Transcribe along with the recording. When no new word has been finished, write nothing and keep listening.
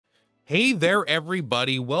Hey there,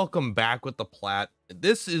 everybody. Welcome back with the Plat.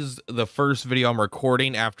 This is the first video I'm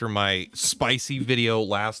recording after my spicy video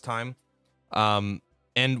last time. And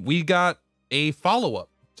we got a follow-up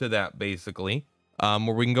to that, basically,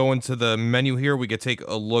 where we can go into the menu here. We could take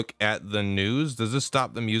a look at the news. Does this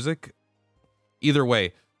stop the music? Either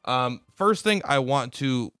way, first thing I want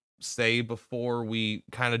to say before we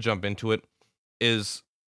kind of jump into it is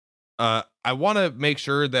I want to make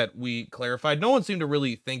sure that we clarified. No one seemed to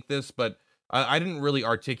really think this, but I didn't really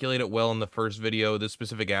articulate it well in the first video, this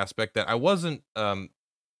specific aspect that I wasn't, I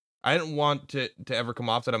didn't want to ever come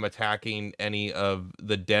off that I'm attacking any of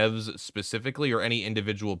the devs specifically or any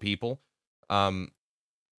individual people.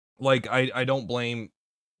 Like I don't blame,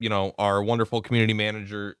 our wonderful community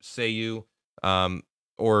manager, Sayu,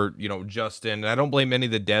 or Justin. I don't blame any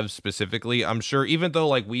of the devs specifically. I'm sure, even though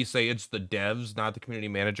like we say it's the devs, not the community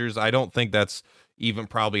managers, I don't think that's even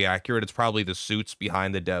probably accurate. It's probably the suits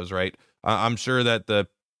behind the devs, right? I'm sure that the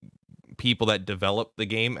people that develop the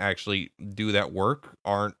game actually do that work.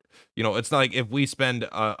 Aren't, it's not like if we spend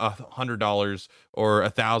 $100 or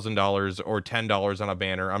 $1,000 or $10 on a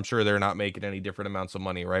banner, I'm sure they're not making any different amounts of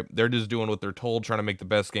money, right? They're just doing what they're told, trying to make the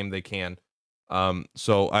best game they can.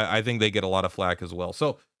 So I think they get a lot of flack as well.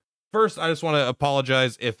 So first, I just want to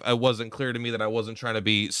apologize if it wasn't clear to me that I wasn't trying to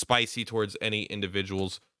be spicy towards any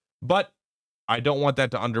individuals, but I don't want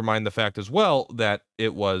that to undermine the fact as well that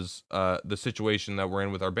it was the situation that we're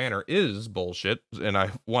in with our banner is bullshit, and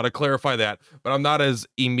I want to clarify that. But I'm not as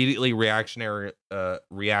immediately reactionally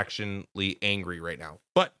angry right now.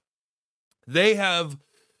 But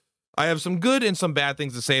I have some good and some bad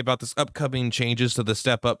things to say about this upcoming changes to the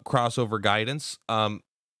Step Up crossover guidance. And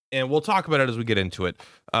we'll talk about it as we get into it.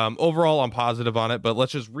 Overall, I'm positive on it, but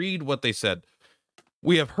let's just read what they said.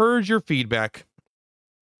 We have heard your feedback.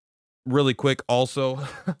 Really quick, also,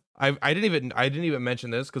 I didn't even mention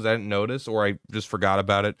this because I didn't notice or I just forgot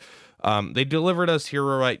about it. They delivered us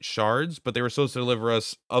Heroite shards, but they were supposed to deliver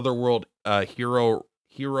us Otherworld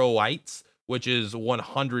Heroites, which is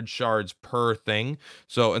 100 shards per thing.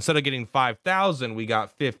 So instead of getting 5,000, we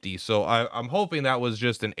got 50. So I'm hoping that was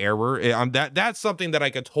just an error. That's something that I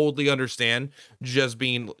could totally understand, just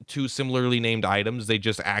being two similarly named items. They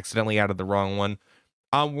just accidentally added the wrong one.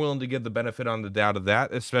 I'm willing to give the benefit on the doubt of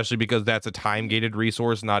that, especially because that's a time-gated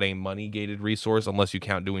resource, not a money-gated resource, unless you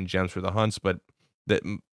count doing gems for the hunts. But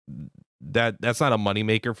that's not a money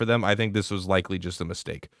maker for them. I think this was likely just a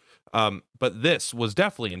mistake. But this was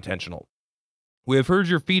definitely intentional. We have heard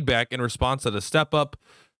your feedback in response to the Step Up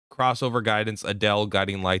crossover guidance Adele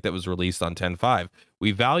guiding light that was released on 10.5.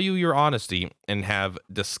 We value your honesty and have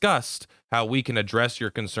discussed how we can address your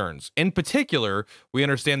concerns. In particular, we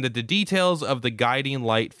understand that the details of the guiding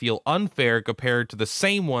light feel unfair compared to the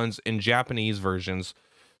same ones in Japanese versions,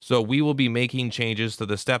 so we will be making changes to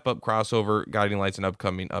the Step Up crossover guiding lights in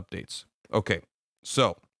upcoming updates. Okay,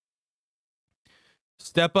 so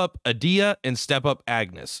Step Up Adia and Step Up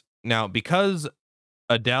Agnes. Now, because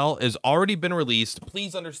Adele has already been released,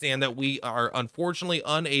 please understand that we are unfortunately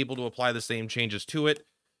unable to apply the same changes to it.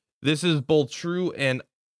 This is both true and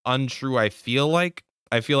untrue. I feel like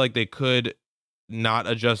they could not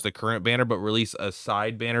adjust the current banner, but release a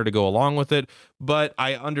side banner to go along with it. But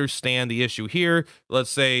I understand the issue here.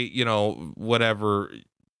 Let's say, whatever,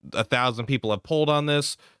 1,000 people have pulled on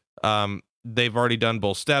this. They've already done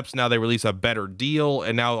both steps. Now they release a better deal.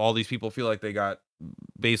 And now all these people feel like they got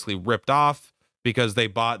basically ripped off because they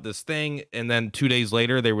bought this thing, and then 2 days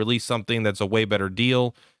later they release something that's a way better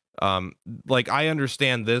deal. Like, I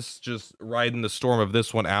understand this, just riding the storm of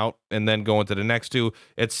this one out and then going to the next two.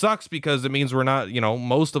 It sucks because it means we're not,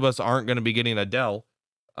 most of us aren't going to be getting Adele.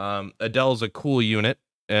 Adele's a cool unit,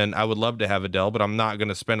 and I would love to have Adele, but I'm not going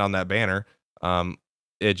to spend on that banner.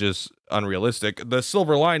 It's just unrealistic. The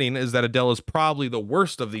silver lining is that Adele is probably the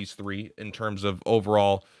worst of these three in terms of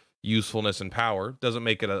overall usefulness and power. Doesn't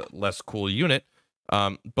make it a less cool unit,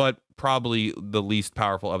 but probably the least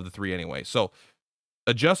powerful of the three anyway. So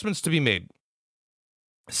adjustments to be made.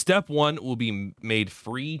 Step 1 will be made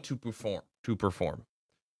free to perform.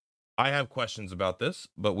 I have questions about this,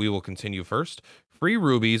 but we will continue first. Free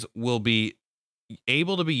rubies will be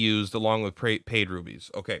able to be used along with paid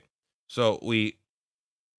rubies. Okay, so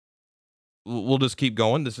we'll just keep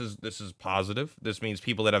going. This is positive. This means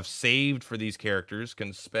people that have saved for these characters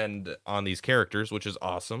can spend on these characters, which is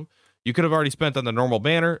awesome. You could have already spent on the normal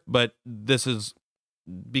banner, but this is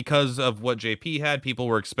because of what JP had. People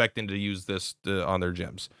were expecting to use this on their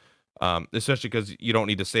gems, especially because you don't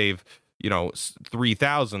need to save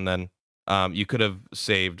 3,000. Then you could have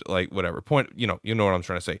saved like whatever point. You know what I'm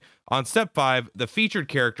trying to say. On step 5, the featured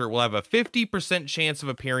character will have a 50% chance of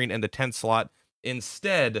appearing in the 10th slot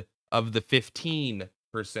instead of the 15%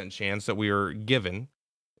 chance that we are given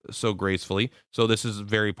so gracefully. So this is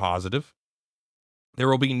very positive. There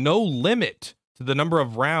will be no limit to the number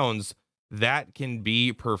of rounds that can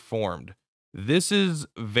be performed. This is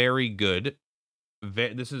very good.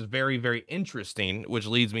 This is very, very interesting, which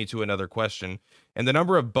leads me to another question. And the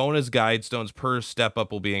number of bonus guide stones per step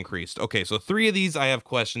up will be increased. Okay, so 3 of these I have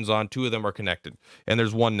questions on. 2 of them are connected, and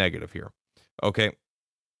there's 1 negative here. Okay,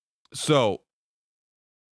 so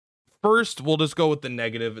first we'll just go with the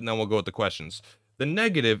negative, and then we'll go with the questions. The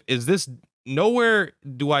negative is this: nowhere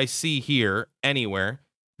do I see here anywhere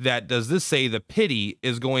that does this say the pity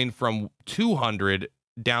is going from 200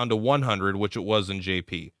 down to 100, which it was in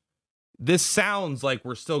JP. This sounds like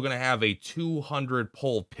we're still going to have a 200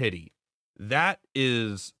 pull pity. That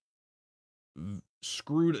is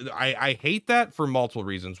screwed. I hate that for multiple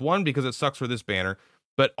reasons. One, because it sucks for this banner,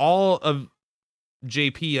 but all of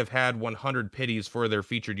JP have had 100 pities for their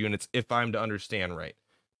featured units, if I'm to understand right.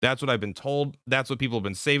 That's what I've been told. That's what people have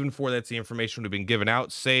been saving for. That's the information we've been given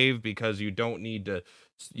out. Save, because you don't need to,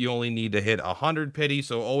 you only need to hit 100 pity.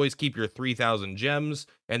 So always keep your 3,000 gems.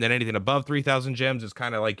 And then anything above 3,000 gems is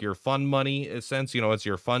kind of like your fun money, in a sense. You know, it's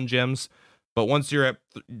your fun gems. But once you're at,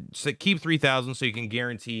 keep 3,000 so you can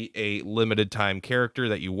guarantee a limited time character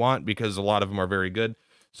that you want, because a lot of them are very good.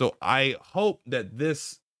 So I hope that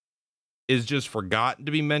this is just forgotten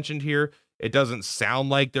to be mentioned here. It doesn't sound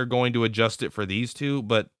like they're going to adjust it for these two,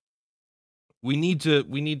 but we need to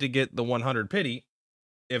get the 100 pity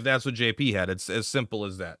if that's what JP had. It's as simple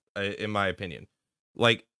as that, in my opinion.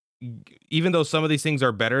 Like, even though some of these things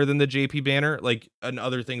are better than the JP banner, like, and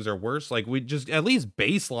other things are worse, like, we just at least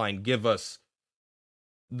baseline give us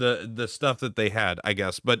the stuff that they had, I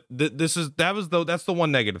guess. But that's the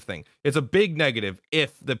one negative thing. It's a big negative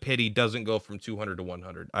if the pity doesn't go from 200 to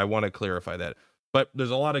 100. I want to clarify that. But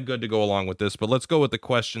there's a lot of good to go along with this. But let's go with the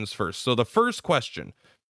questions first. So the first question,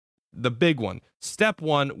 the big one: step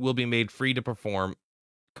 1 will be made free to perform,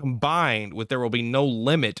 combined with there will be no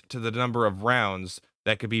limit to the number of rounds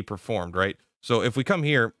that could be performed, right? So if we come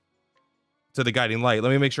here to the guiding light, let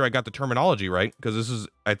me make sure I got the terminology right, because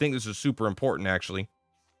I think this is super important, actually.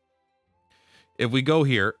 If we go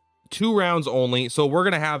here, 2 rounds only. So we're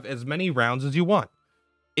going to have as many rounds as you want.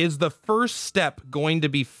 Is the first step going to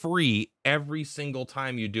be free every single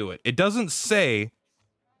time you do it? It doesn't say,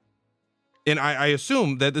 and I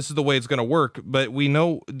assume that this is the way it's going to work, but we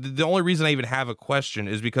know the only reason I even have a question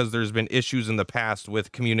is because there's been issues in the past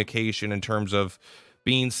with communication in terms of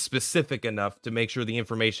being specific enough to make sure the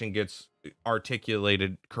information gets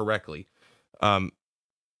articulated correctly.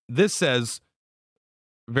 This says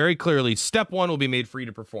very clearly, step 1 will be made free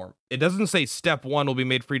to perform. It doesn't say step 1 will be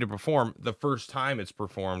made free to perform the first time it's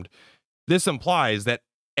performed. This implies that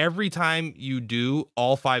every time you do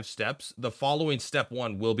all 5 steps, the following step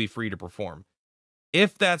 1 will be free to perform.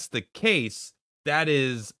 If that's the case, that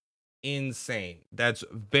is insane. That's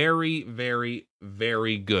very, very,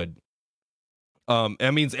 very good.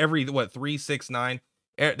 That means every, 3, 6, 9.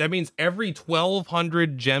 That means every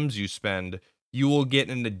 1,200 gems you spend, you will get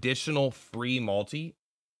an additional free multi.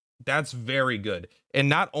 That's very good. And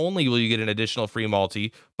not only will you get an additional free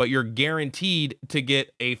multi, but you're guaranteed to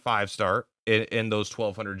get a 5-star in those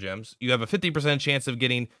 1,200 gems. You have a 50% chance of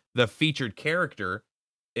getting the featured character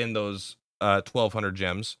in those 1,200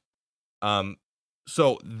 gems.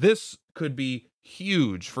 So this could be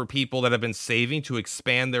huge for people that have been saving to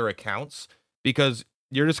expand their accounts, because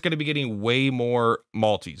you're just going to be getting way more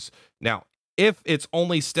multis. Now, if it's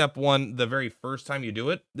only step 1 the very first time you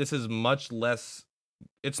do it, this is much less.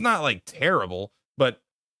 It's not like terrible, but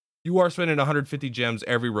you are spending 150 gems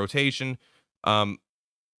every rotation.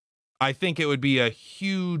 I think it would be a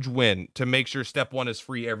huge win to make sure step 1 is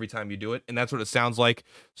free every time you do it, and that's what it sounds like.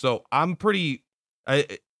 So I'm pretty, I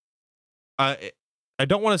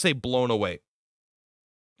don't want to say blown away,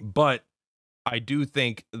 but I do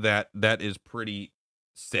think that is pretty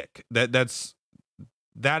sick. That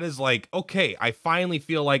is like, okay, I finally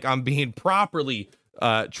feel like I'm being properly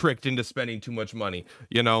tricked into spending too much money.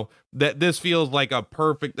 You know, that this feels like a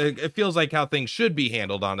perfect, it feels like how things should be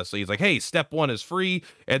handled, honestly. It's like, hey, step 1 is free,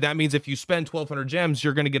 and that means if you spend 1,200 gems,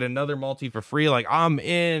 you're going to get another multi for free. Like, I'm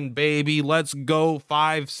in, baby. Let's go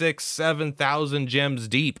 5, 6, 7,000 gems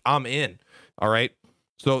deep. I'm in. All right.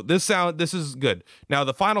 So this is good. Now,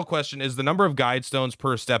 the final question is the number of guide stones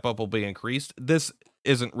per step up will be increased. This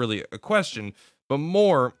isn't really a question, but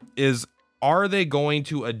more is, are they going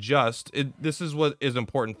to adjust? This is what is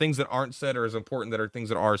important. Things that aren't said are as important that are things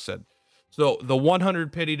that are said. So the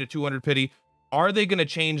 100 pity to 200 pity, are they going to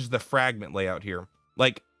change the fragment layout here?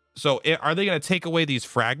 Like, so are they going to take away these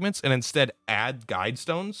fragments and instead add guide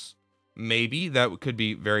stones? maybe that could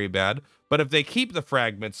be very bad. But if they keep the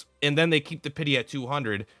fragments and then they keep the pity at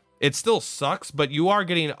 200, it still sucks, but you are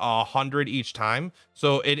getting 100 each time.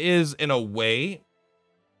 So it is, in a way,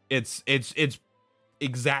 it's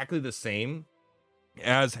exactly the same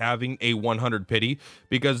as having a 100 pity,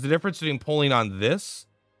 because the difference between pulling on this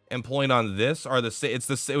and pulling on this are the same.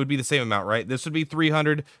 It would be the same amount, right? This would be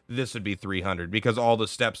 300, this would be 300, because all the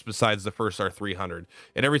steps besides the first are 300.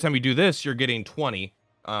 And every time you do this, you're getting 20.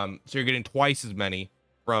 So you're getting twice as many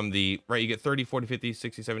from the, right? You get 30, 40, 50,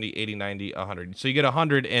 60, 70, 80, 90, 100. So you get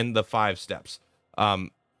 100 in the 5 steps. And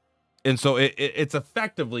so it's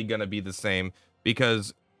effectively going to be the same,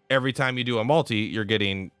 because every time you do a multi, you're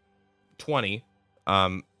getting 20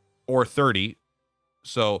 or 30.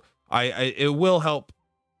 So it will help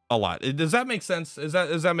a lot. Does that make sense? Does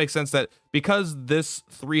that make sense, that because this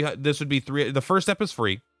would be 3, the first step is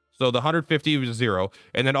free, so the 150 is 0,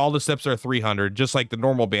 and then all the steps are 300, just like the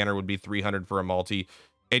normal banner would be 300 for a multi,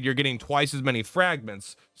 and you're getting twice as many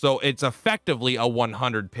fragments, so it's effectively a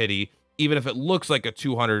 100 pity, even if it looks like a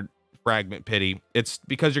 200 fragment pity. It's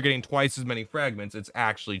because you're getting twice as many fragments, it's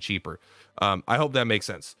actually cheaper. I hope that makes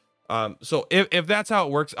sense. So if that's how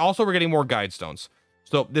it works, also we're getting more guide stones.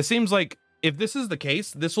 So this seems like, if this is the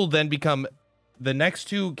case, this will then become, the next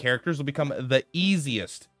 2 characters will become the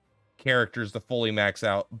easiest characters to fully max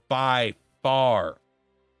out by far.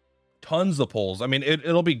 Tons of pulls. I mean,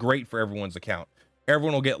 it'll be great for everyone's account.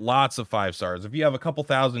 Everyone will get lots of 5 stars. If you have a couple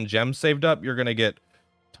thousand gems saved up, you're going to get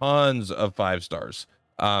tons of 5 stars.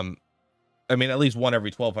 I mean, at least one every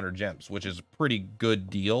 1,200 gems, which is a pretty good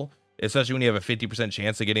deal, especially when you have a 50%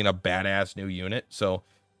 chance of getting a badass new unit. So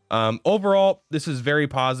overall, this is very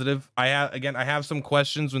positive. I have some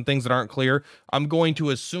questions when things that aren't clear. I'm going to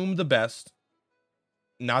assume the best,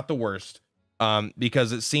 not the worst,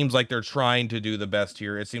 because it seems like they're trying to do the best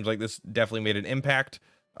here. It seems like this definitely made an impact.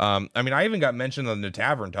 I mean, I even got mentioned on the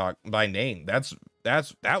Tavern Talk by name.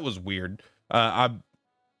 That was weird.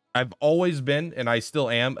 I've always been, and I still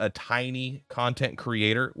am, a tiny content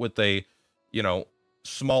creator with a,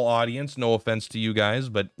 small audience. No offense to you guys,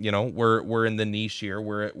 but we're in the niche here.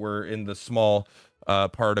 We're in the small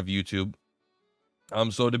part of YouTube.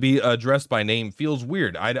 So to be addressed by name feels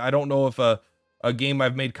weird. I don't know if a game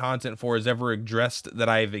I've made content for has ever addressed that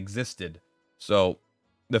I've existed. So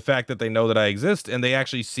the fact that they know that I exist and they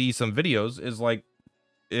actually see some videos is like,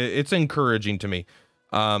 it's encouraging to me.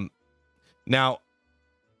 Now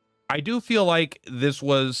I do feel like this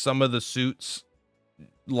was some of the suits,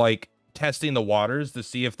 like, testing the waters to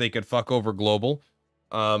see if they could fuck over global.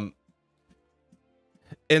 And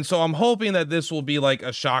so I'm hoping that this will be like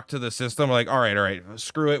a shock to the system. Like, all right,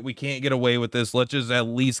 screw it. We can't get away with this. Let's just at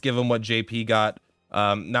least give them what JP got.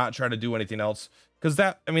 Not try to do anything else. Because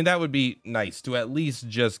that would be nice to at least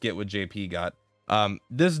just get what JP got.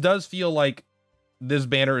 This does feel like this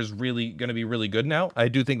banner is really going to be really good now. I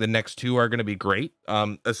do think the next 2 are going to be great.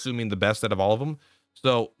 Assuming the best out of all of them.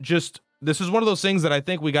 So this is one of those things that I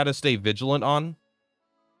think we got to stay vigilant on.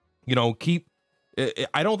 I don't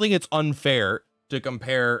think it's unfair to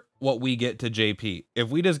compare what we get to JP. If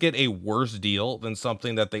we just get a worse deal than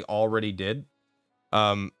something that they already did,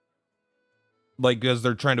 like, because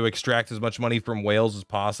they're trying to extract as much money from whales as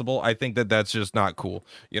possible, I think that that's just not cool,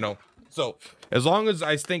 So as long as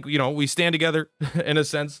I think, we stand together in a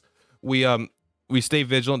sense, we stay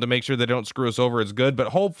vigilant to make sure they don't screw us over, it's good. But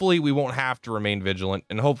hopefully we won't have to remain vigilant,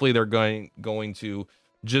 and hopefully they're going to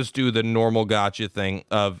just do the normal gotcha thing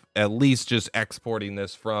of at least just exporting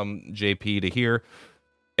this from JP to here.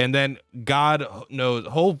 And then God knows,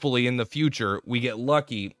 hopefully in the future we get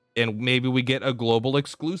lucky and maybe we get a global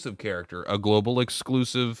exclusive character, a global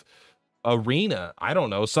exclusive arena. I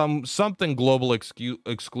don't know, something global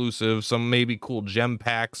exclusive, some maybe cool gem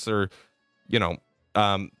packs, or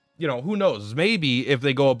who knows? Maybe if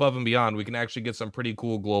they go above and beyond, we can actually get some pretty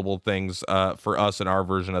cool global things for us in our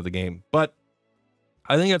version of the game. But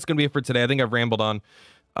I think that's going to be it for today. I think I've rambled on.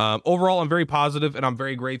 Overall, I'm very positive and I'm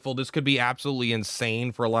very grateful. This could be absolutely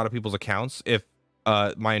insane for a lot of people's accounts if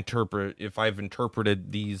if I've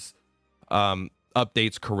interpreted these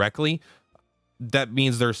updates correctly. That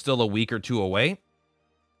means they're still a week or 2 away.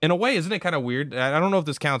 In a way, isn't it kind of weird? I don't know if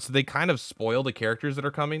this counts. They kind of spoil the characters that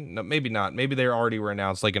are coming. No, maybe not. Maybe they already were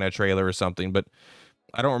announced, like in a trailer or something. But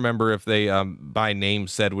I don't remember if they by name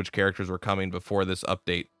said which characters were coming before this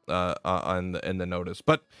update in the notice.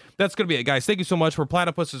 But that's gonna be it, guys. Thank you so much. For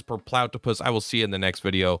Platypus is Purplatypus. I will see you in the next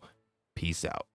video. Peace out.